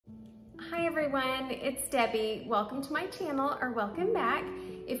Hi everyone, it's Debbie. Welcome to my channel, or welcome back.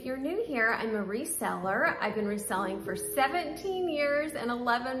 If you're new here, I'm a reseller. I've been reselling for 17 years and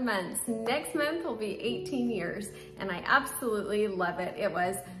 11 months. Next month will be 18 years, and I absolutely love it. It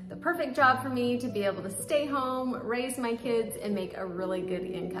was the perfect job for me to be able to stay home, raise my kids, and make a really good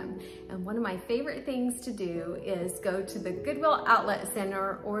income. And one of my favorite things to do is go to the Goodwill Outlet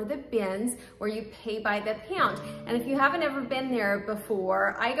Center or the bins where you pay by the pound. And if you haven't ever been there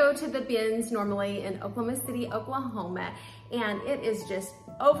before, I go to the bins normally in Oklahoma City, Oklahoma, and it is just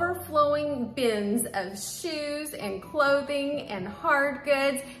overflowing bins of shoes and clothing and hard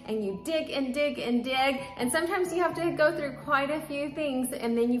goods, and you dig and dig and dig, and sometimes you have to go through quite a few things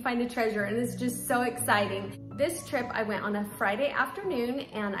and then you find a treasure, and it's just so exciting. This trip I went on a Friday afternoon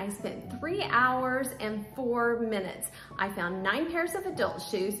and I spent 3 hours and 4 minutes. I found 9 pairs of adult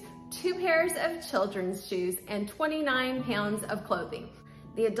shoes, 2 pairs of children's shoes, and 29 pounds of clothing.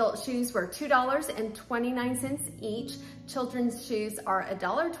 The adult shoes were $2.29 each. Children's shoes are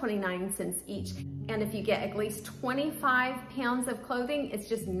 $1.29 each. And if you get at least 25 pounds of clothing, it's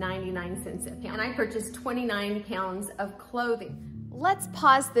just 99 cents a pound. And I purchased 29 pounds of clothing. Let's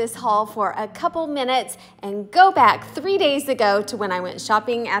pause this haul for a couple minutes and go back 3 days ago to when I went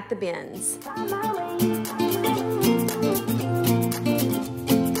shopping at the bins.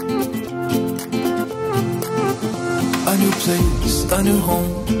 A new place, a new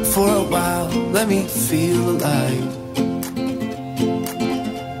home, for a while, let me feel alive.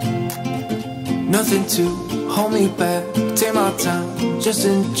 Nothing to hold me back, take my time, just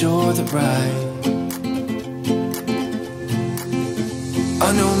enjoy the ride.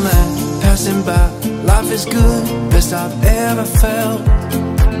 A new man passing by, life is good, best I've ever felt.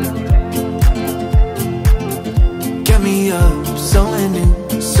 Get me up, somewhere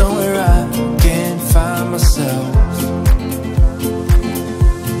new, somewhere I can find myself.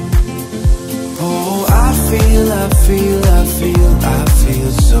 Oh, I feel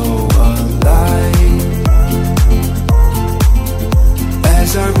so alive.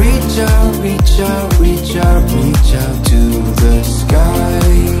 As I reach out to the sky.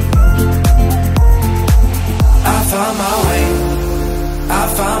 I found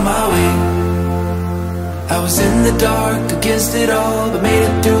my way. I was in the dark against it all, but made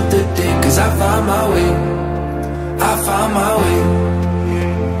it through the day. Cause I found my way.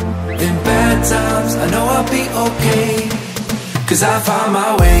 In bad times, I know I'll be okay. Cause I found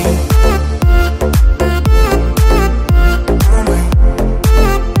my way.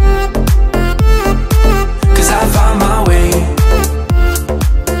 Cause I found my way.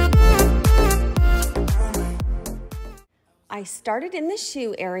 I started in the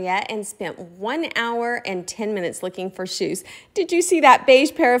shoe area and spent 1 hour and 10 minutes looking for shoes. Did you see that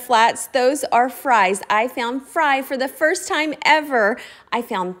beige pair of flats? Those are Fry's. I found Fry for the first time ever. I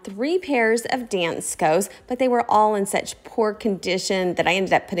found 3 pairs of Danskos, but they were all in such poor condition that I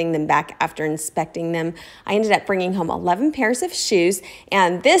ended up putting them back after inspecting them. I ended up bringing home 11 pairs of shoes,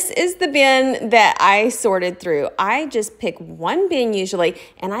 and this is the bin that I sorted through. I just pick one bin usually,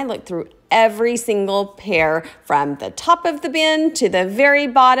 and I look through every single pair from the top of the bin to the very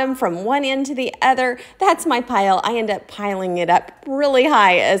bottom, from one end to the other. That's my pile. I end up piling it up really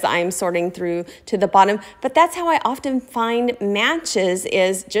high as I'm sorting through to the bottom, but that's how I often find matches,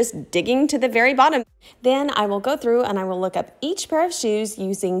 is just digging to the very bottom. Then I will go through and I will look up each pair of shoes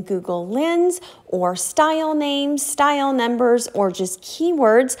using Google Lens or style names, style numbers, or just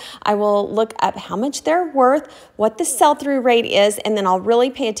keywords. I will look up how much they're worth, what the sell-through rate is, and then I'll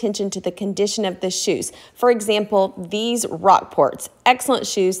really pay attention to the condition of the shoes. For example, these Rockports, excellent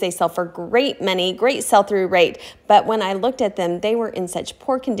shoes. They sell for great money, great sell-through rate. But when I looked at them, they were in such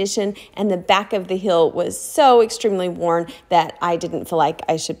poor condition, and the back of the heel was so extremely worn that I didn't feel like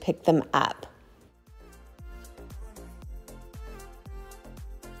I should pick them up.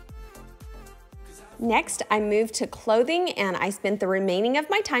 Next, I moved to clothing, and I spent the remaining of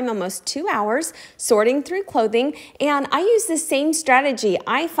my time, almost 2 hours, sorting through clothing. And I use the same strategy.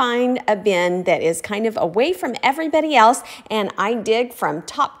 I find a bin that is kind of away from everybody else, and I dig from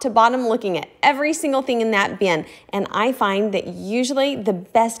top to bottom, looking at every single thing in that bin. And I find that usually the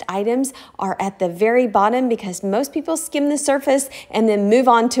best items are at the very bottom, because most people skim the surface and then move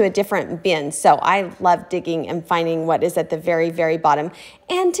on to a different bin. So I love digging and finding what is at the very, very bottom.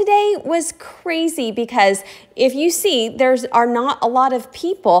 And today was crazy because if you see, there are not a lot of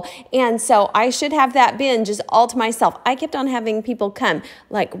people. And so I should have that bin just all to myself. I kept on having people come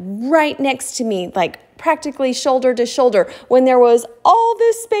like right next to me, like practically shoulder to shoulder when there was all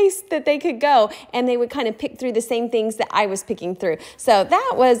this space that they could go, and they would kind of pick through the same things that I was picking through. So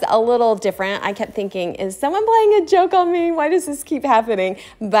that was a little different. I kept thinking, is someone playing a joke on me? Why does this keep happening?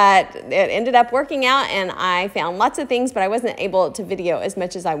 But it ended up working out, and I found lots of things, but I wasn't able to video as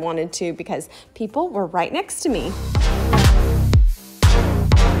much as I wanted to because people were right next to me.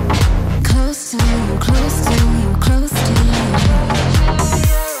 Close to you, close to you, close to you.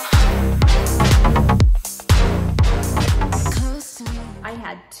 I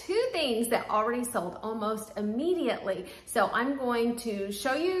had two things that already sold almost immediately. So I'm going to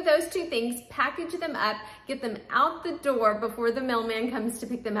show you those two things, package them up, get them out the door before the mailman comes to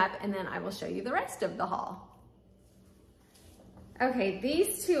pick them up, and then I will show you the rest of the haul. Okay,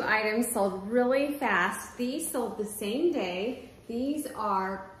 these two items sold really fast. These sold the same day. These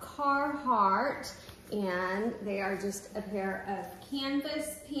are Carhartt, and they are just a pair of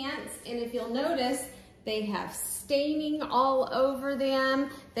canvas pants. And if you'll notice, they have staining all over them.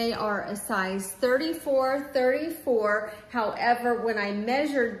 They are a size 34, 34. However, when I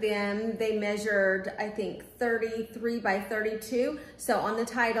measured them, they measured, I think, 33 by 32. So on the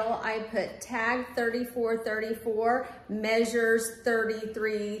title, I put tag 34, 34, measures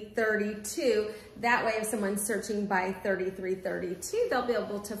 33, 32. That way, if someone's searching by 33, 32, they'll be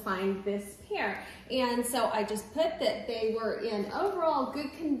able to find this pair. And so I just put that they were in overall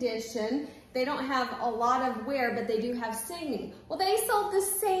good condition. They don't have a lot of wear, but they do have staining. Well, they sold the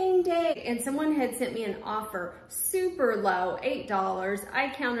same day, and someone had sent me an offer, super low, $8. I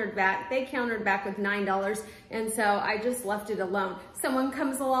countered back, they countered back with $9, and so I just left it alone. Someone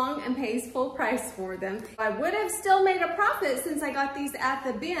comes along and pays full price for them. I would have still made a profit since I got these at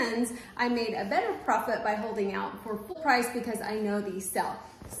the bins. I made a better profit by holding out for full price because I know these sell.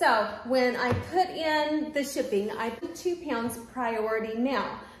 So when I put in the shipping, I put 2 pounds priority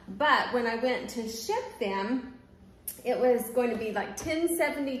now. But when I went to ship them, it was going to be like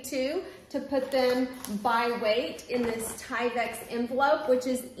 $10.72 to put them by weight in this Tyvek envelope, which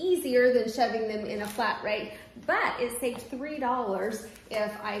is easier than shoving them in a flat rate. But it saved $3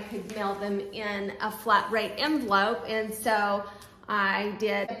 if I could mail them in a flat rate envelope. And so I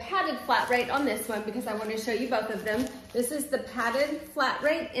did a padded flat rate on this one because I want to show you both of them. This is the padded flat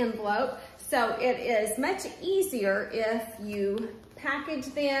rate envelope. So it is much easier if you package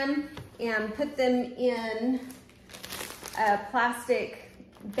them and put them in a plastic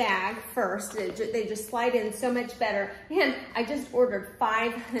bag first. They just slide in so much better. And I just ordered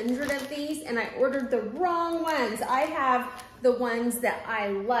 500 of these, and I ordered the wrong ones. I have the ones that I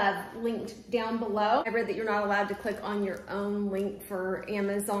love linked down below. I read that you're not allowed to click on your own link for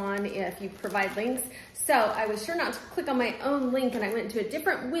Amazon if you provide links. So I was sure not to click on my own link, and I went to a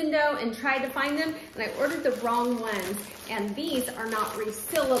different window and tried to find them, and I ordered the wrong ones. And these are not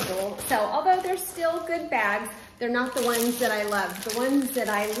resealable. So although they're still good bags, they're not the ones that I love. The ones that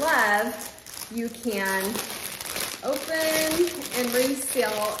I love, you can open and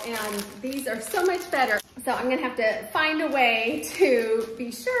reseal, and these are so much better. So I'm gonna have to find a way to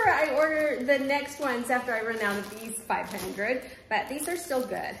be sure I order the next ones after I run out of these 500, but these are still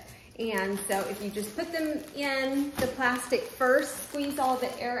good. And so if you just put them in the plastic first, squeeze all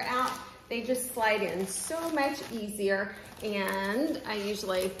the air out, they just slide in so much easier. And I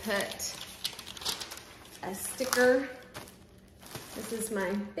usually put a sticker. This is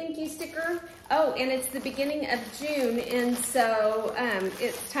my thank you sticker. Oh, and it's the beginning of June, and so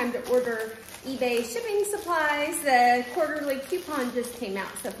it's time to order eBay shipping supplies. The quarterly coupon just came out,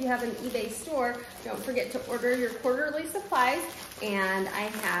 so if you have an eBay store, don't forget to order your quarterly supplies. And I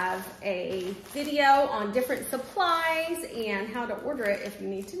have a video on different supplies and how to order it if you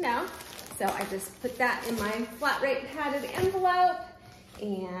need to know. So I just put that in my flat rate padded envelope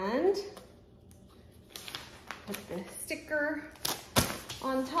and put the sticker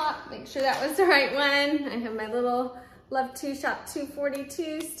on top, make sure that was the right one. I have my little Love to Shop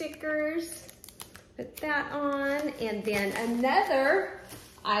 242 stickers. Put that on. And then another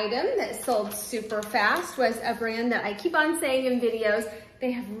item that sold super fast was a brand that I keep on saying in videos.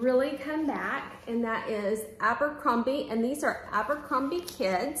 They have really come back, and that is Abercrombie. And these are Abercrombie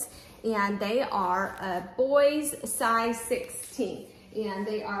kids, and they are a boys size 16. And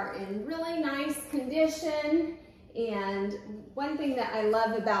they are in really nice condition. And one thing that I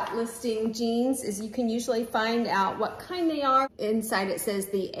love about listing jeans is you can usually find out what kind they are. Inside it says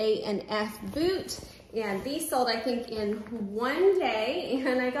the A and F boot, And these sold, I think, in one day,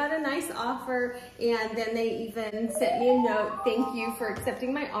 and I got a nice offer, and then they even sent me a note, thank you for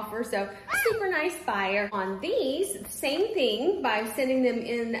accepting my offer. So super nice buyer. On these, same thing, by sending them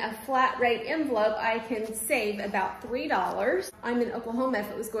in a flat rate envelope, I can save about $3. I'm in Oklahoma.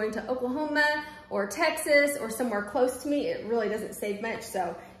 If it was going to Oklahoma or Texas or somewhere close to me, it really doesn't save much.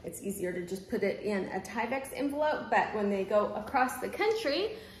 So it's easier to just put it in a Tyvek envelope. But when they go across the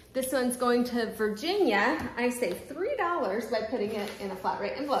country, this one's going to Virginia, I save $3 by putting it in a flat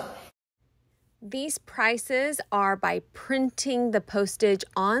rate envelope. These prices are by printing the postage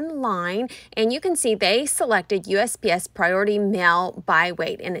online, and you can see they selected USPS Priority Mail by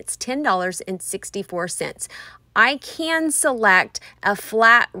weight, and it's $10.64. I can select a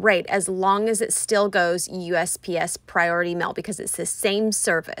flat rate as long as it still goes USPS Priority Mail because it's the same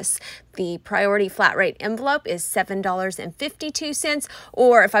service. The priority flat rate envelope is $7.52,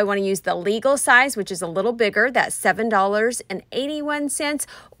 or if I want to use the legal size, which is a little bigger, that's $7.81,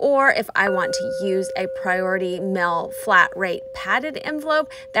 or if I want to use a priority mail flat rate padded envelope,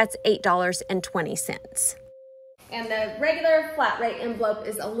 that's $8.20. And the regular flat rate envelope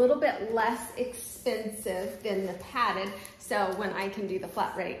is a little bit less expensive than the padded. So when I can do the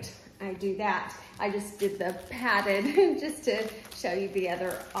flat rate, I do that. I just did the padded just to show you the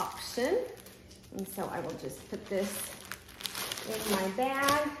other option. And so I will just put this in my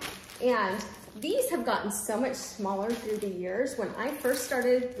bag. And these have gotten so much smaller through the years. When I first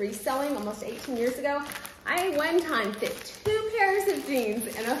started reselling almost 18 years ago, I one time fit 2 pairs of jeans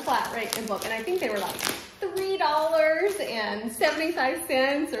in a flat rate envelope, and I think they were like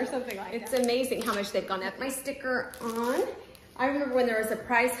 $3.75 or something like that. It's amazing how much they've gone up. My sticker on. I remember when there was a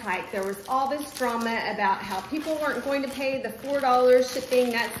price hike, there was all this drama about how people weren't going to pay the $4 shipping.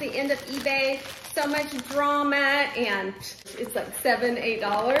 That's the end of eBay. So much drama, and it's like $7,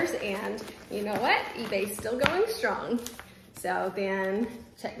 $8, and you know what? eBay's still going strong. So then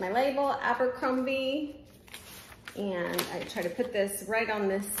check my label, Abercrombie, and I try to put this right on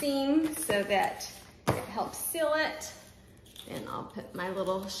the seam so that it helps seal it. And I'll put my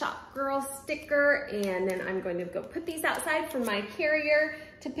little shop girl sticker, and then I'm going to go put these outside for my carrier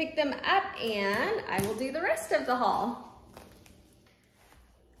to pick them up, and I will do the rest of the haul.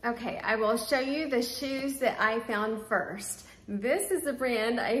 Okay, I will show you the shoes that I found first. This is a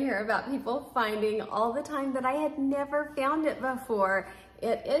brand I hear about people finding all the time that I had never found it before.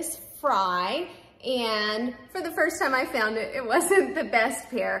 It is Fry. And for the first time I found it, it wasn't the best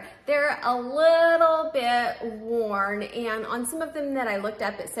pair. They're a little bit worn, and on some of them that I looked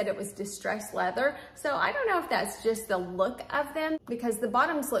up, it said it was distressed leather. So I don't know if that's just the look of them, because the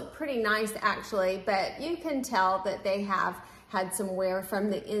bottoms look pretty nice actually, but you can tell that they have had some wear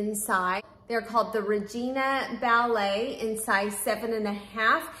from the inside. They're called the Regina Ballet in size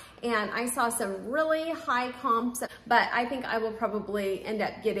 7.5. And I saw some really high comps, but I think I will probably end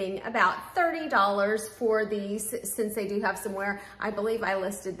up getting about $30 for these since they do have some wear. I believe I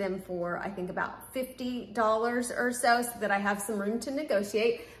listed them for, I think, about $50 or so that I have some room to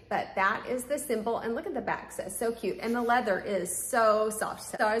negotiate. But that is the symbol, and look at the back, so it's so cute. And the leather is so soft.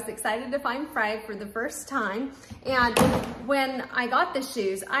 So I was excited to find Fry for the first time. And when I got the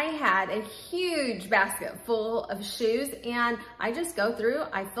shoes, I had a huge basket full of shoes, and I just go through,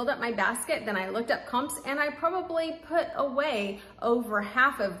 I filled up my basket, then I looked up comps, and I probably put away over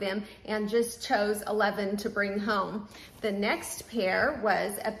half of them and just chose 11 to bring home. The next pair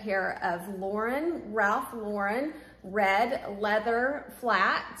was a pair of Ralph Lauren red leather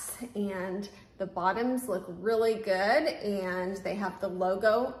flats, and the bottoms look really good, and they have the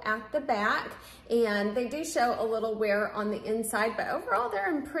logo at the back, and they do show a little wear on the inside, but overall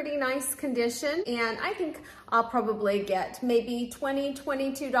they're in pretty nice condition. And I think I'll probably get maybe $20,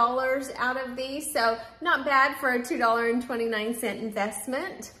 $22 out of these, so not bad for a $2.29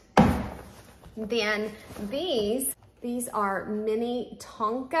 investment. Then these are mini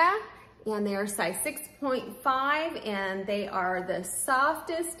Tonka, and they are size 6.5, and they are the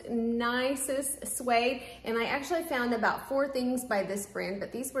softest, nicest suede. And I actually found about 4 things by this brand,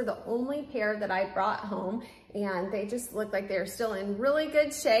 but these were the only pair that I brought home, and they just look like they're still in really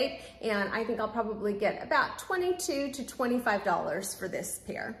good shape. And I think I'll probably get about $22 to $25 for this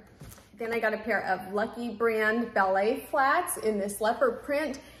pair. Then I got a pair of Lucky brand ballet flats in this leopard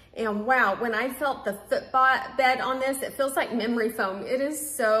print. And wow, when I felt the footbed on this, it feels like memory foam. It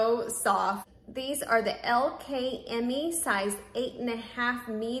is so soft. These are the LKME size 8.5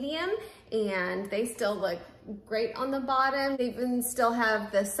 medium, and they still look great on the bottom. They even still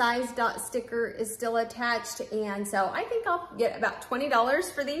have the size dot sticker is still attached. And so I think I'll get about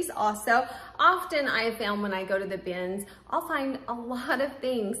 $20 for these also. Often I have found when I go to the bins, I'll find a lot of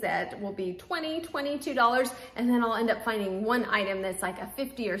things that will be $20, $22, and then I'll end up finding one item that's like a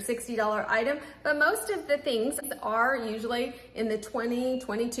 $50 or $60 item. But most of the things are usually in the $20,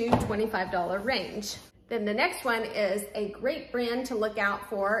 $22, $25 range. Then the next one is a great brand to look out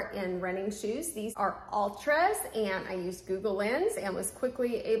for in running shoes. These are Ultras, and I used Google Lens and was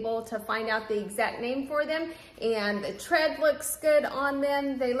quickly able to find out the exact name for them. And the tread looks good on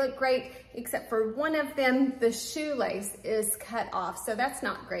them. They look great, except for one of them, the shoelace is cut off, so that's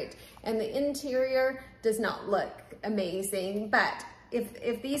not great. And the interior does not look amazing, but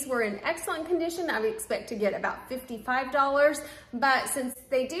if these were in excellent condition, I would expect to get about $55, but since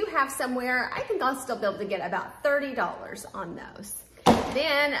they do have some wear, I think I'll still be able to get about $30 on those.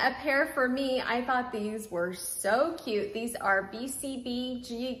 Then a pair for me, I thought these were so cute. These are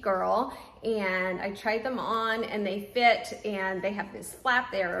BCBG Girl, and I tried them on and they fit, and they have this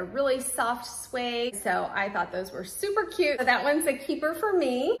flap. They're a really soft suede, so I thought those were super cute. So that one's a keeper for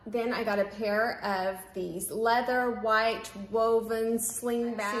me. Then I got a pair of these leather white woven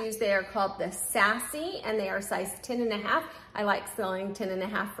slingback shoes. They are called the Sassy, and they are size 10.5. I like selling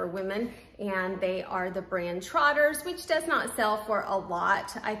 10.5 for women, and they are the brand Trotters, which does not sell for a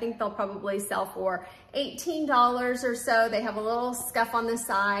lot. I think they'll probably sell for $18 or so. They have a little scuff on the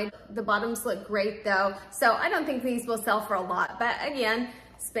side. The bottoms look great though, so I don't think these will sell for a lot. But again,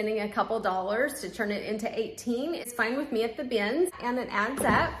 spending a couple dollars to turn it into 18 is fine with me at the bins, and it adds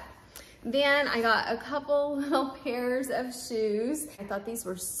up. Then I got a couple little pairs of shoes. I thought these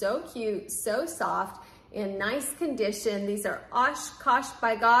were so cute, so soft, in nice condition. These are Oshkosh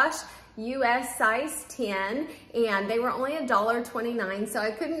by Gosh, US size 10, and they were only $1.29, so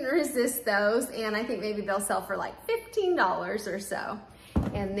I couldn't resist those, and I think maybe they'll sell for like $15 or so.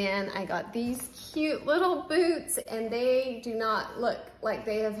 And then I got these cute little boots, and they do not look like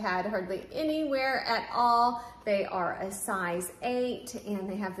they have had hardly any wear at all. They are a size 8, and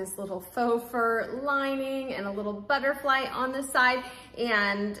they have this little faux fur lining and a little butterfly on the side,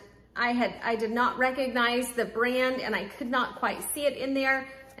 and I did not recognize the brand, and I could not quite see it in there,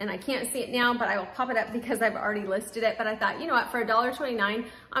 and I can't see it now, but I will pop it up because I've already listed it. But I thought, you know what, for $1.29,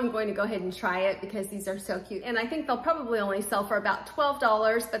 I'm going to go ahead and try it because these are so cute. And I think they'll probably only sell for about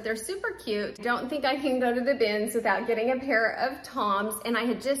 $12, but they're super cute. I don't think I can go to the bins without getting a pair of Toms, and I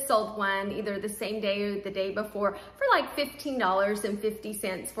had just sold one either the same day or the day before for like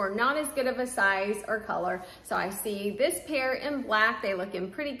 $15.50 for not as good of a size or color. So I see this pair in black. They look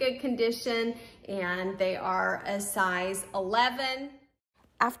in pretty good condition, and they are a size 11.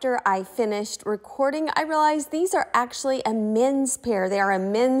 After I finished recording, I realized these are actually a men's pair. They are a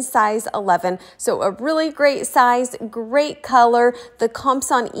men's size 11, so a really great size, great color. The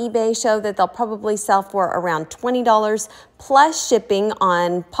comps on eBay show that they'll probably sell for around $20 plus shipping.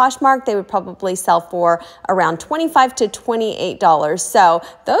 On Poshmark, they would probably sell for around $25 to $28. So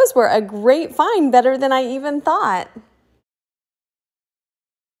those were a great find, better than I even thought.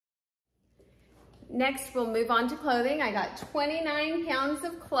 Next, we'll move on to clothing. I got 29 pounds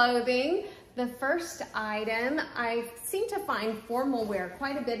of clothing. The first item, I seem to find formal wear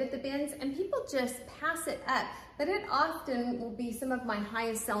quite a bit at the bins, and people just pass it up. But it often will be some of my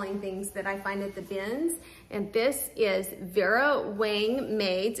highest selling things that I find at the bins. And this is Vera Wang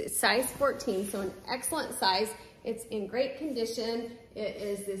Maids. It's size 14, so an excellent size. It's in great condition. It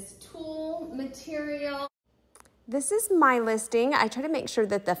is this tulle material. This is my listing. I try to make sure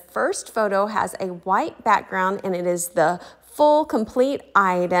that the first photo has a white background and it is the full complete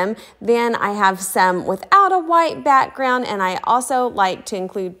item. Then I have some without a white background, and I also like to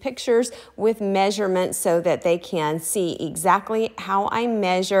include pictures with measurements so that they can see exactly how I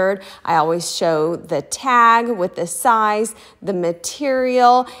measured. I always show the tag with the size, the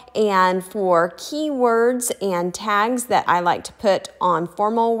material, and for keywords and tags that I like to put on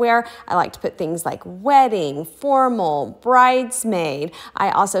formal wear, I like to put things like wedding, formal, bridesmaid.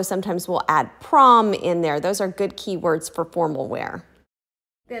 I also sometimes will add prom in there. Those are good keywords for formal wear.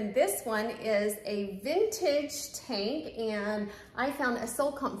 Then this one is a vintage tank, and I found a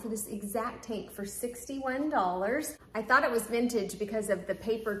sold comp for this exact tank for $61. I thought it was vintage because of the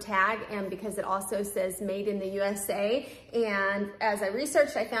paper tag and because it also says made in the USA. And as I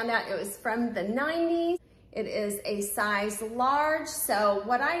researched, I found out it was from the 90s. It is a size large. So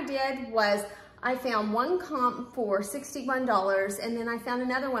what I did was I found one comp for $61, and then I found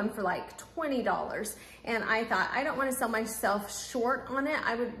another one for like $20. And I thought, I don't want to sell myself short on it.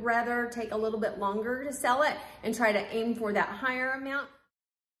 I would rather take a little bit longer to sell it and try to aim for that higher amount.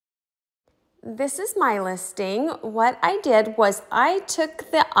 This is my listing. What I did was I took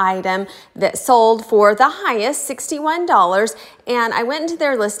the item that sold for the highest, $61, and I went into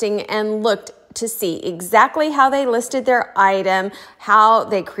their listing and looked to see exactly how they listed their item, how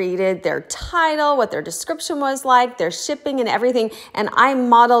they created their title, what their description was like, their shipping and everything. And I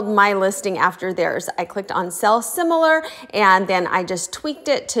modeled my listing after theirs. I clicked on sell similar, and then I just tweaked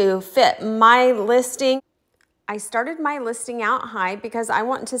it to fit my listing. I started my listing out high because I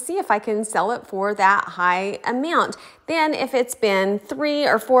want to see if I can sell it for that high amount. Then if it's been 3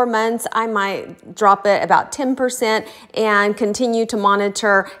 or 4 months, I might drop it about 10% and continue to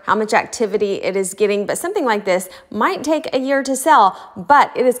monitor how much activity it is getting. But something like this might take a year to sell,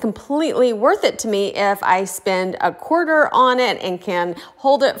 but it is completely worth it to me if I spend a quarter on it and can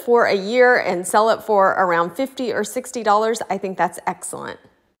hold it for a year and sell it for around $50 or $60. I think that's excellent.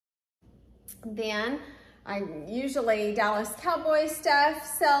 Then usually Dallas Cowboy stuff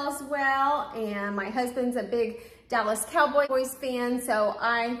sells well, and my husband's a big Dallas Cowboys fan, so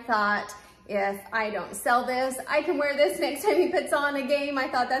I thought if I don't sell this, I can wear this next time he puts on a game. I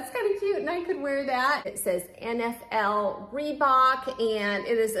thought that's kind of cute and I could wear that. It says NFL Reebok, and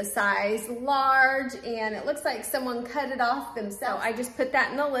it is a size large, and it looks like someone cut it off themselves. I just put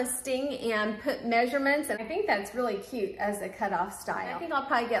that in the listing and put measurements, and I think that's really cute as a cutoff style. I think I'll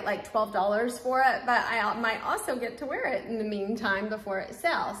probably get like $12 for it, but I might also get to wear it in the meantime before it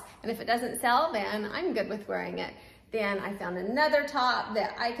sells. And if it doesn't sell, then I'm good with wearing it. Then I found another top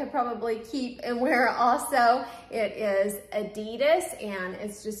that I could probably keep and wear also. It is Adidas, and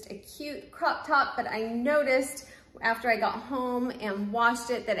it's just a cute crop top, but I noticed after I got home and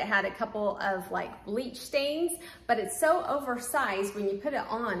washed it that it had a couple of like bleach stains, but it's so oversized when you put it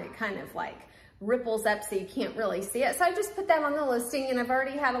on, it kind of like ripples up so you can't really see it. So I just put that on the listing, and I've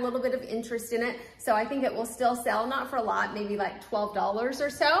already had a little bit of interest in it. So I think it will still sell, not for a lot, maybe like $12 or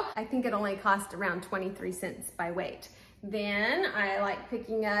so. I think it only cost around 23 cents by weight. Then I like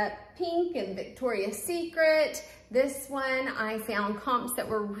picking up pink and Victoria's Secret. This one I found comps that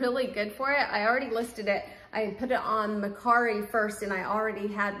were really good for it. I already listed it. I put it on Mercari first, and I already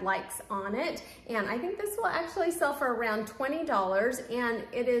had likes on it. And I think this will actually sell for around $20, and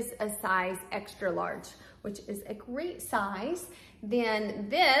it is a size extra large, which is a great size. Then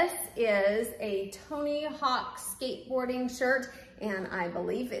this is a Tony Hawk skateboarding shirt, and I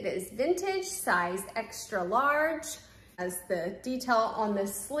believe it is vintage, size extra large. As the detail on the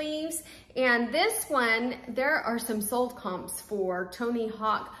sleeves. And this one, there are some sold comps for Tony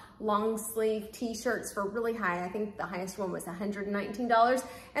Hawk long sleeve t-shirts for really high. I think the highest one was $119.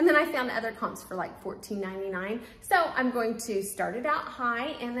 And then I found other comps for like $14.99. So I'm going to start it out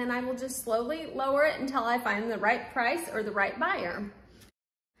high, and then I will just slowly lower it until I find the right price or the right buyer.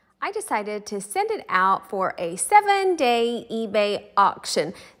 I decided to send it out for a 7-day eBay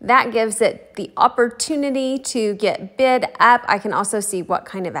auction. That gives it the opportunity to get bid up. I can also see what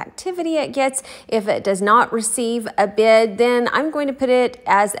kind of activity it gets. If it does not receive a bid, then I'm going to put it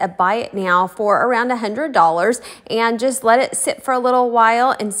as a buy it now for around $100 and just let it sit for a little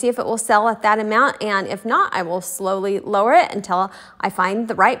while and see if it will sell at that amount. And if not, I will slowly lower it until I find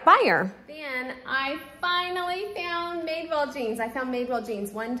the right buyer. Then I finally found Madewell jeans. I found Madewell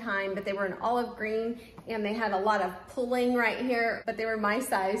jeans one time, but they were in olive green, and they had a lot of pulling right here, but they were my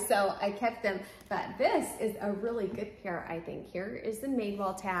size, so I kept them. But this is a really good pair, I think. Here is the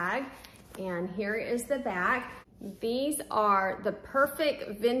Madewell tag, and here is the back. These are the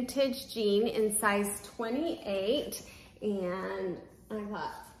perfect vintage jean in size 28, and I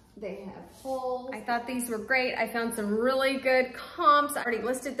thought, they have holes. I thought these were great. I found some really good comps. I already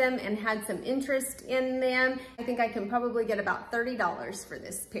listed them and had some interest in them. I think I can probably get about $30 for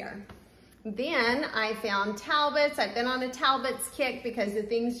this pair. Then I found Talbots. I've been on a Talbots kick because the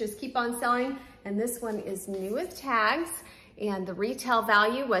things just keep on selling. And this one is new with tags, and the retail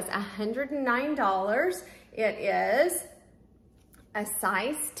value was $109. It is a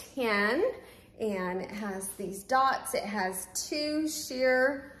size 10, and it has these dots. It has 2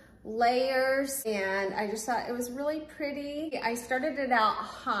 sheer layers, and I just thought it was really pretty. I started it out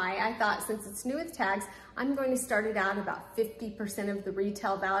high. I thought since it's new with tags, I'm going to start it out about 50% of the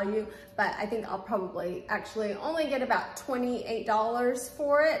retail value, but I think I'll probably actually only get about $28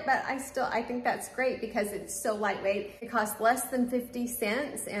 for it, but I think that's great because it's so lightweight. It costs less than 50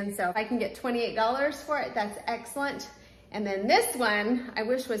 cents, and so if I can get $28 for it, that's excellent. And then this one, I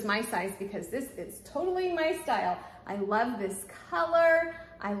wish was my size because this is totally my style. I love this color.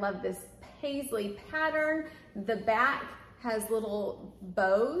 I love this paisley pattern. The back has little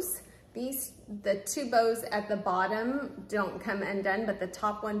bows The 2 bows at the bottom don't come undone, but the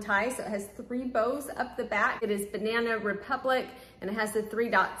top one ties. So it has 3 bows up the back. It is Banana Republic, and it has the 3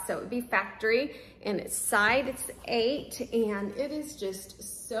 dots, so it would be factory. And its side, it's 8, and it is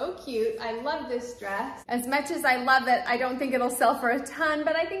just so cute. I love this dress. As much as I love it, I don't think it'll sell for a ton,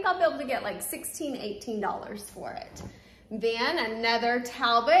 but I think I'll be able to get like $16, $18 for it. Then another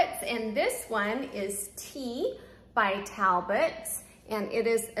Talbot's, and this one is T by Talbot's, and it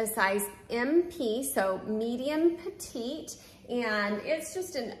is a size MP, so medium petite, and it's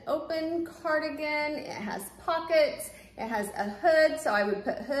just an open cardigan. It has pockets, it has a hood, so I would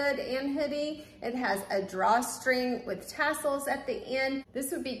put hood and hoodie. It has a drawstring with tassels at the end. This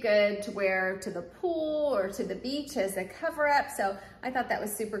would be good to wear to the pool or to the beach as a cover up, so I thought that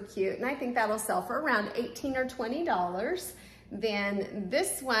was super cute, and I think that'll sell for around $18 or $20. Then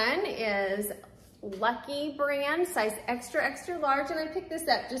this one is Lucky brand, size extra, extra large, and I picked this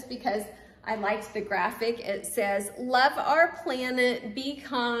up just because I liked the graphic. It says, love our planet, be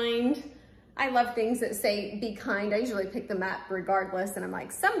kind. I love things that say be kind. I usually pick them up regardless, and I'm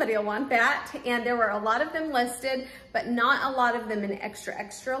like, somebody will want that. And there were a lot of them listed, but not a lot of them in extra,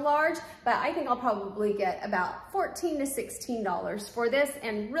 extra large. But I think I'll probably get about $14 to $16 for this,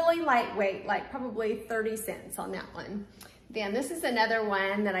 and really lightweight, like probably 30 cents on that one. Then this is another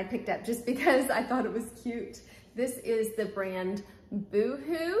one that I picked up just because I thought it was cute. This is the brand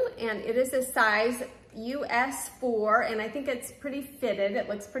Boohoo, and it is a size US 4, and I think it's pretty fitted. It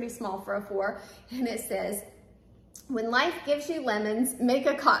looks pretty small for a 4, and it says, when life gives you lemons, make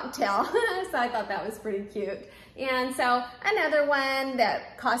a cocktail. So I thought that was pretty cute. And so another one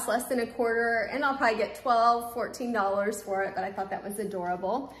that costs less than a quarter, and I'll probably get $12, $14 for it, but I thought that was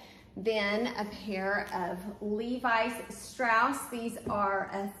adorable. Then a pair of Levi's Strauss. These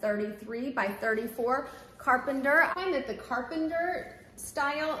are a 33 by 34 Carpenter. I find that the Carpenter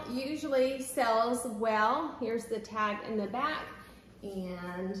style usually sells well. Here's the tag in the back,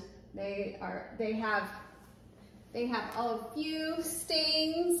 and they have a few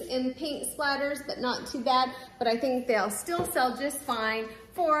stains and paint splatters, but not too bad. But I think they'll still sell just fine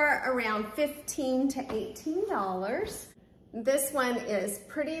for around $15 to $18. This one is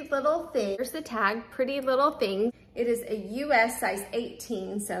Pretty Little Thing. Here's the tag, Pretty Little Thing. It is a US size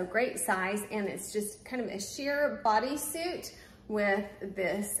 18, so great size, and it's just kind of a sheer bodysuit with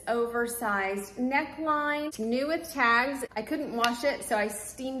this oversized neckline. It's new with tags. I couldn't wash it, so I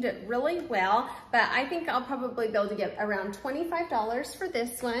steamed it really well, but I think I'll probably be able to get around $25 for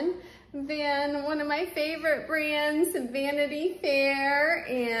this one. Then one of my favorite brands, Vanity Fair,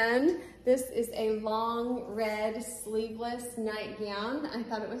 and this is a long red sleeveless nightgown. I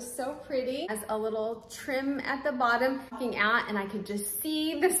thought it was so pretty. It has a little trim at the bottom. Walking out, and I could just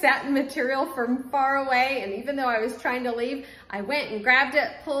see the satin material from far away, and even though I was trying to leave, I went and grabbed it,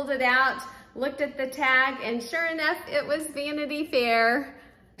 pulled it out, looked at the tag, and sure enough, it was Vanity Fair.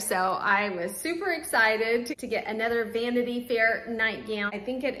 So I was super excited to get another Vanity Fair nightgown. I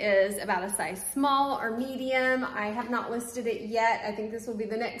think it is about a size small or medium. I have not listed it yet. I think this will be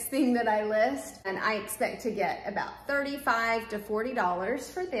the next thing that I list. And I expect to get about $35 to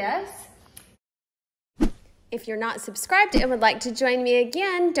 $40 for this. If you're not subscribed and would like to join me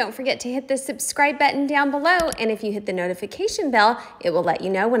again, don't forget to hit the subscribe button down below. And if you hit the notification bell, it will let you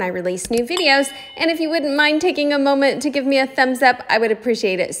know when I release new videos. And if you wouldn't mind taking a moment to give me a thumbs up, I would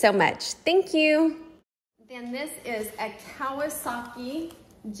appreciate it so much. Thank you. Then this is a Kawasaki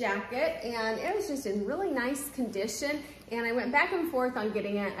jacket, and it was just in really nice condition, and I went back and forth on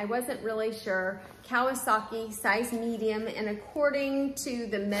getting it. I wasn't really sure. Kawasaki, size medium, and according to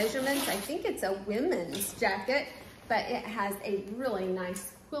the measurements, I think it's a women's jacket, but it has a really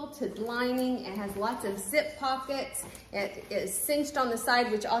nice quilted lining. It has lots of zip pockets. It is cinched on the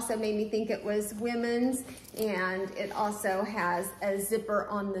side, which also made me think it was women's, and it also has a zipper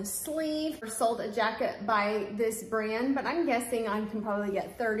on the sleeve. I sold a jacket by this brand, but I'm guessing I can probably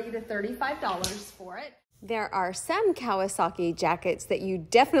get $30 to $35 for it. There are some Kawasaki jackets that you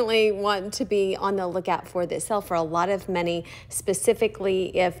definitely want to be on the lookout for that sell for a lot of money,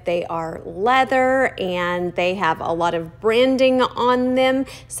 specifically if they are leather and they have a lot of branding on them.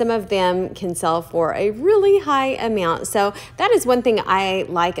 Some of them can sell for a really high amount. So that is one thing I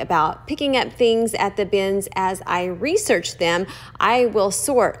like about picking up things at the bins. As I research them, I will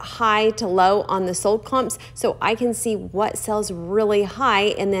sort high to low on the sold comps so I can see what sells really high,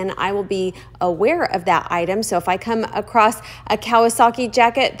 and then I will be aware of that items. So if I come across a Kawasaki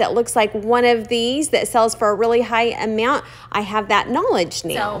jacket that looks like one of these that sells for a really high amount, I have that knowledge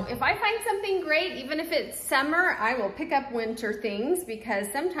now. So if I find something great, even if it's summer, I will pick up winter things,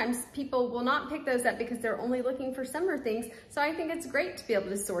 because sometimes people will not pick those up because they're only looking for summer things. So I think it's great to be able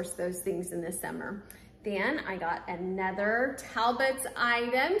to source those things in the summer. Then I got another Talbot's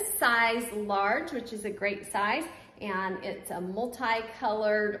item, size large, which is a great size. And it's a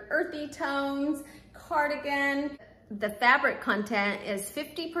multicolored earthy tones cardigan. The fabric content is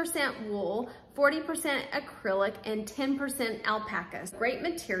 50% wool, 40% acrylic, and 10% alpaca. Great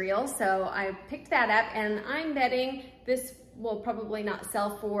material, so I picked that up, and I'm betting this will probably not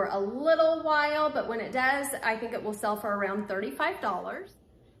sell for a little while, but when it does, I think it will sell for around $35.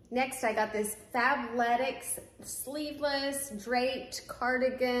 Next, I got this Fabletics sleeveless draped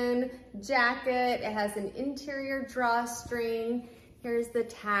cardigan jacket. It has an interior drawstring. Here's the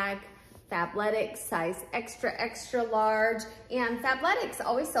tag, Fabletics, size extra, extra large. And Fabletics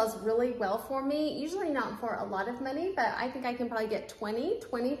always sells really well for me, usually not for a lot of money, but I think I can probably get $20,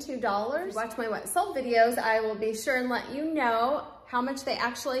 $22. Watch my what sold videos. I will be sure and let you know how much they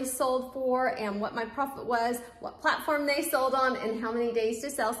actually sold for and what my profit was, what platform they sold on, and how many days to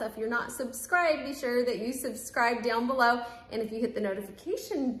sell. So if you're not subscribed, be sure that you subscribe down below. And if you hit the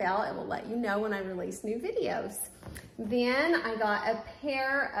notification bell, it will let you know when I release new videos. Then I got a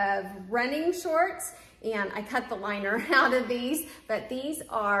pair of running shorts, and I cut the liner out of these, but these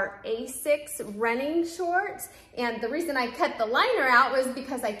are A6 running shorts. And the reason I cut the liner out was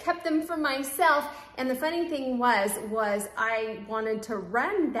because I kept them for myself. And the funny thing was I wanted to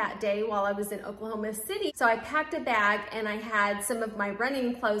run that day while I was in Oklahoma City. So I packed a bag and I had some of my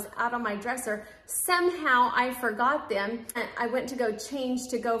running clothes out on my dresser. Somehow I forgot them. And I went to go change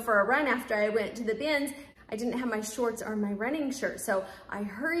to go for a run after I went to the bins. I didn't have my shorts or my running shirt. So I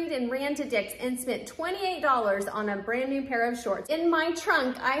hurried and ran to Dick's and spent $28 on a brand new pair of shorts. In my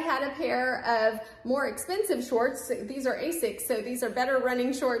trunk, I had a pair of more expensive shorts. These are A6, so these are better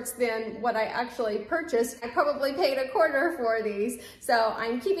running shorts than what I actually purchased. I probably paid a quarter for these. So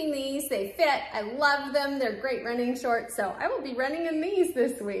I'm keeping these, they fit, I love them. They're great running shorts. So I will be running in these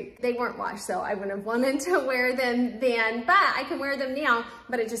this week. They weren't washed, so I wouldn't have wanted to wear them then, but I can wear them now,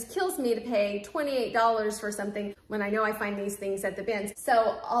 but it just kills me to pay $28 for something when I know I find these things at the bins.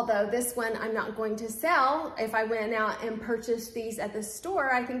 So although this one I'm not going to sell, if I went out and purchased these at the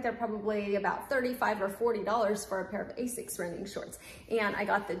store, I think they're probably about $35 or $40 for a pair of A6 running shorts. And I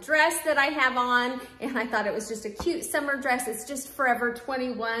got the dress that I have on, and I thought it was just a cute summer dress. It's just Forever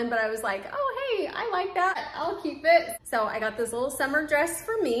 21, but I was like, oh, hey, I like that, I'll keep it. So I got this little summer dress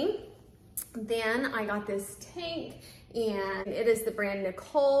for me. Then I got this tank, and it is the brand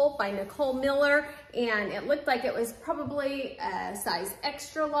Nicole by Nicole Miller, and it looked like it was probably a size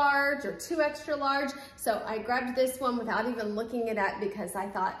extra large or 2 extra large. So I grabbed this one without even looking it up because I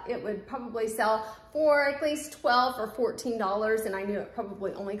thought it would probably sell for at least $12 or $14, and I knew it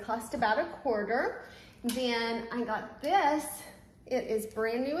probably only cost about a quarter. Then I got this. It is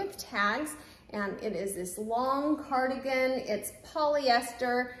brand new with tags, and it is this long cardigan. It's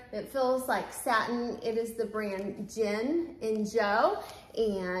polyester. It feels like satin. It is the brand Jen and Joe,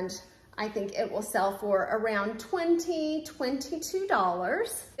 and I think it will sell for around $20,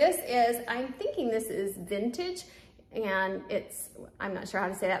 $22. This is, I'm thinking this is vintage, and it's, I'm not sure how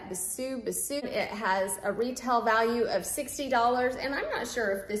to say that, Bassu. It has a retail value of $60, and I'm not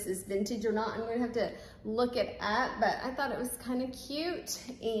sure if this is vintage or not. I'm gonna have to look it up, but I thought it was kind of cute.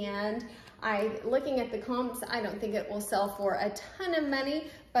 And looking at the comps, I don't think it will sell for a ton of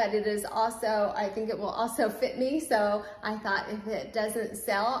money, but it is also, I think it will also fit me. So I thought if it doesn't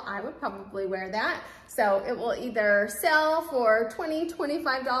sell, I would probably wear that. So it will either sell for $20,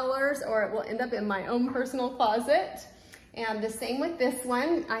 $25, or it will end up in my own personal closet. And the same with this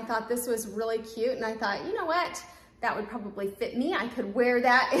one. I thought this was really cute, and I thought, you know what? That would probably fit me. I could wear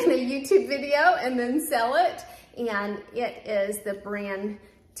that in a YouTube video and then sell it. And it is the brand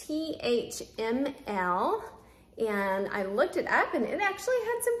THML, and I looked it up, and it actually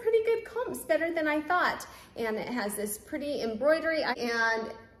had some pretty good comps, better than I thought. And it has this pretty embroidery,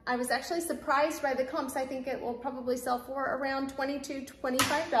 and I was actually surprised by the comps. I think it will probably sell for around $22,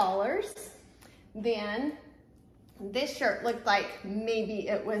 $25. Then this shirt looked like maybe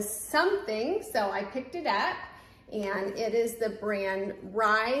it was something, so I picked it up. And it is the brand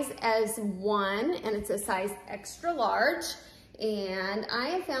Rise as One, and it's a size extra large. And I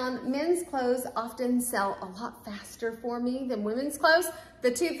have found men's clothes often sell a lot faster for me than women's clothes.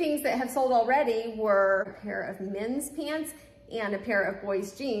 The two things that have sold already were a pair of men's pants and a pair of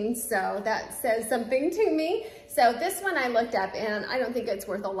boys jeans, so that says something to me. So this one I looked up and I don't think it's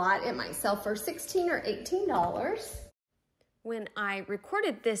worth a lot. It might sell for $16 or $18. When I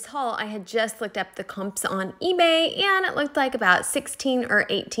recorded this haul, I had just looked up the comps on eBay and it looked like about $16 or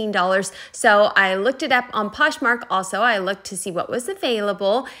 $18. So I looked it up on Poshmark also. I looked to see what was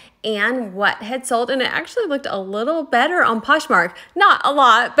available and what had sold, and it actually looked a little better on Poshmark. Not a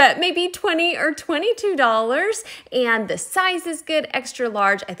lot, but maybe $20 or $22. And the size is good, extra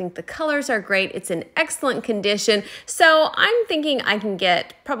large. I think the colors are great. It's in excellent condition. So I'm thinking I can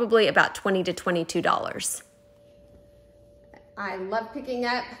get probably about $20 to $22. I love picking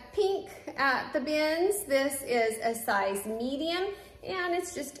up pink at the bins. This is a size medium, and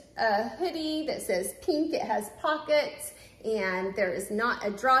it's just a hoodie that says pink. It has pockets, and there is not a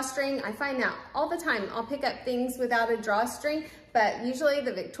drawstring. I find that all the time. I'll pick up things without a drawstring, but usually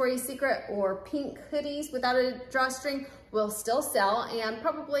the Victoria's Secret or pink hoodies without a drawstring will still sell, and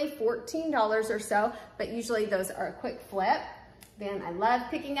probably $14 or so, but usually those are a quick flip. Then I love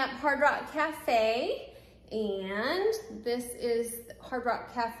picking up Hard Rock Cafe. And this is Hard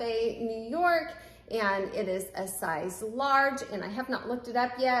Rock Cafe, New York, and it is a size large, and I have not looked it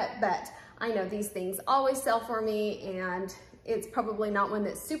up yet, but I know these things always sell for me, and it's probably not one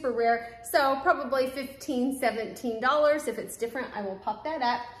that's super rare, so probably $15, $17. If it's different, I will pop that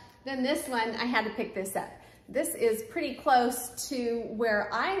up. Then this one, I had to pick this up. This is pretty close to where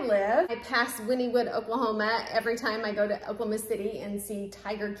I live. I pass Wynnewood, Oklahoma every time I go to Oklahoma City and see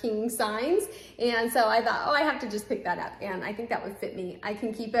Tiger King signs. And so I thought, oh, I have to just pick that up. And I think that would fit me. I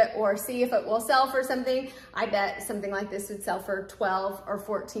can keep it or see if it will sell for something. I bet something like this would sell for $12 or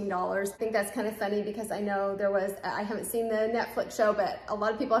 $14. I think that's kind of funny because I know there was, I haven't seen the Netflix show, but a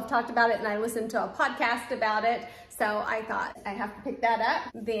lot of people have talked about it, and I listened to a podcast about it. So I thought I have to pick that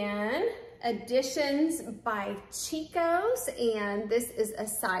up. Then Additions by Chico's, and this is a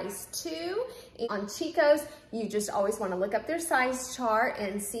size 2. On Chico's, you just always want to look up their size chart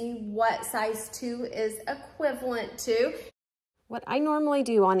and see what size 2 is equivalent to. What I normally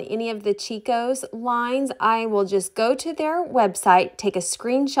do on any of the Chico's lines, I will just go to their website, take a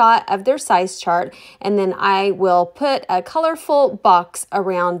screenshot of their size chart, and then I will put a colorful box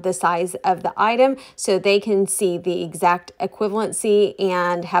around the size of the item so they can see the exact equivalency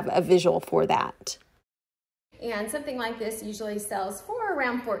and have a visual for that. And something like this usually sells for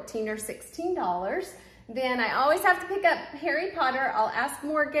around $14 or $16. Then I always have to pick up Harry Potter. I'll ask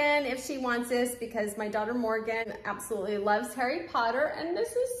Morgan if she wants this because my daughter Morgan absolutely loves Harry Potter, and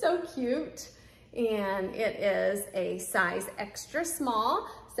this is so cute. And it is a size extra small,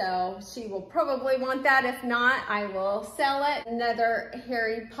 so she will probably want that. If not, I will sell it. Another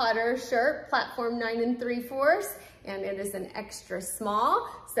Harry Potter shirt, platform 9 3/4, and it is an extra small.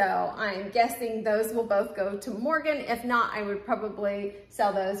 So I'm guessing those will both go to Morgan. If not, I would probably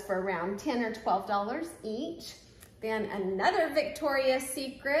sell those for around $10 or $12 each. Then another Victoria's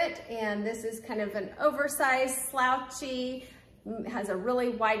Secret, and this is kind of an oversized, slouchy, has a really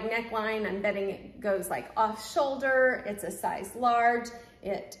wide neckline. I'm betting it goes like off shoulder. It's a size large.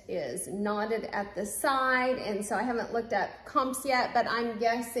 It is knotted at the side, and so I haven't looked at comps yet, but I'm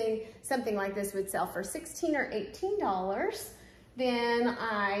guessing something like this would sell for $16 or $18. Then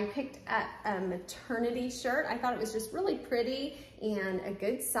I picked up a maternity shirt. I thought it was just really pretty and a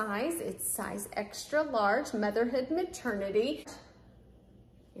good size. It's size extra large, motherhood maternity.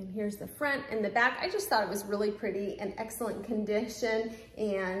 And here's the front and the back. I just thought it was really pretty and excellent condition.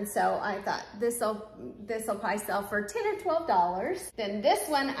 And so I thought this'll probably sell for $10 or $12. Then this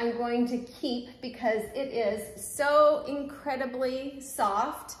one I'm going to keep because it is so incredibly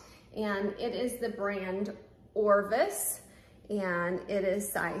soft, and it is the brand Orvis. And it is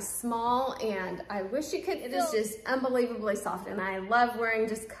size small, and I wish you could, it is just unbelievably soft, and I love wearing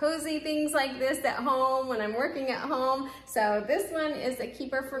just cozy things like this at home when I'm working at home. So this one is a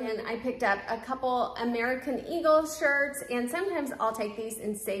keeper for me. And I picked up a couple American Eagle shirts, and sometimes I'll take these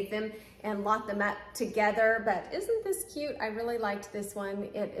and save them and lock them up together, but isn't this cute? I really liked this one.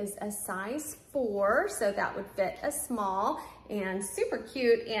 It is a size 4, so that would fit a small, and super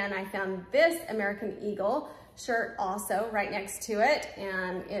cute. And I found this American Eagle shirt also right next to it,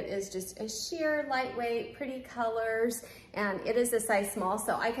 and it is just a sheer lightweight, pretty colors, and it is a size small,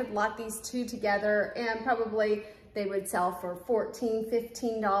 so I could lock these two together and probably they would sell for $14,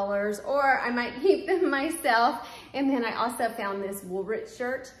 $15, or I might keep them myself. And then I also found this Woolrich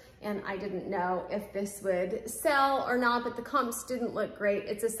shirt, and I didn't know if this would sell or not, but the comps didn't look great.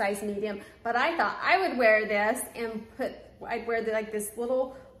 It's a size medium, but I thought I would wear this and I'd wear like this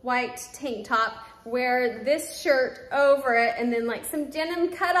little white tank top, wear this shirt over it and then like some denim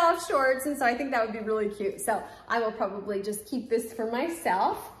cutoff shorts. And so I think that would be really cute. So I will probably just keep this for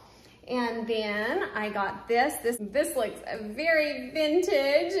myself. And then I got this. This looks very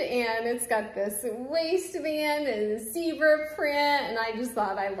vintage, and it's got this waistband and zebra print, and I just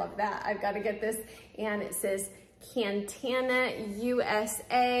thought, I love that. I've got to get this. And it says Cantana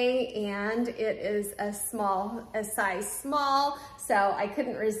USA, and it is a size small, so I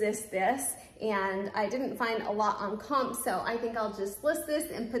couldn't resist this. And I didn't find a lot on comp, so I think I'll just list this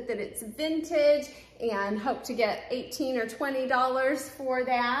and put that it's vintage and hope to get $18 or $20 for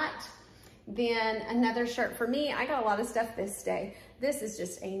that. Then another shirt for me, I got a lot of stuff this day. This is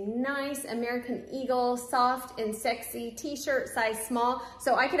just a nice American Eagle soft and sexy t-shirt, size small.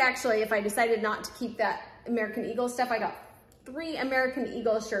 So I could actually, if I decided not to keep that American Eagle stuff, I got 3 American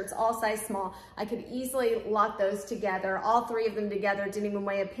Eagle shirts, all size small. I could easily lot those together. All 3 of them together didn't even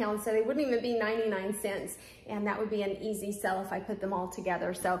weigh a pound, so they wouldn't even be 99 cents. And that would be an easy sell if I put them all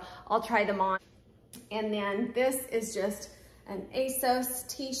together. So I'll try them on. And then this is just an ASOS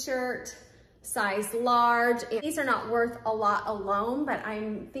t-shirt, size large. And these are not worth a lot alone, but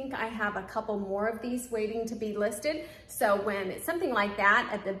I think I have a couple more of these waiting to be listed. So when it's something like that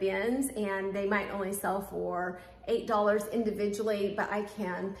at the bins, and they might only sell for $8 individually, but I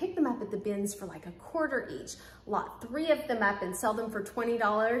can pick them up at the bins for like $0.25 each, lot 3 of them up and sell them for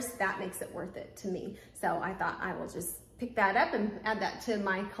 $20, that makes it worth it to me. So I thought I will just pick that up and add that to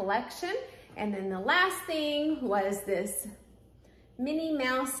my collection. And then the last thing was this Minnie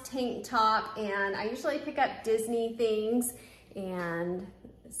Mouse tank top, and I usually pick up Disney things, and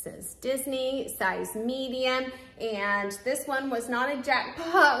it says Disney, size medium, and this one was not a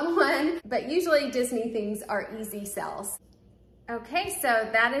jackpot one, but usually Disney things are easy sells. Okay, so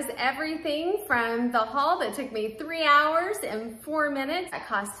that is everything from the haul that took me 3 hours and 4 minutes. That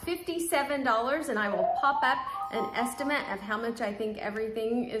cost $57, and I will pop up an estimate of how much I think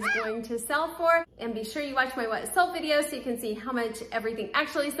everything is going to sell for. And be sure you watch my what sold video so you can see how much everything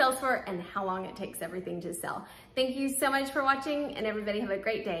actually sells for and how long it takes everything to sell. Thank you so much for watching, and everybody have a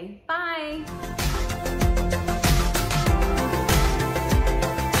great day. Bye.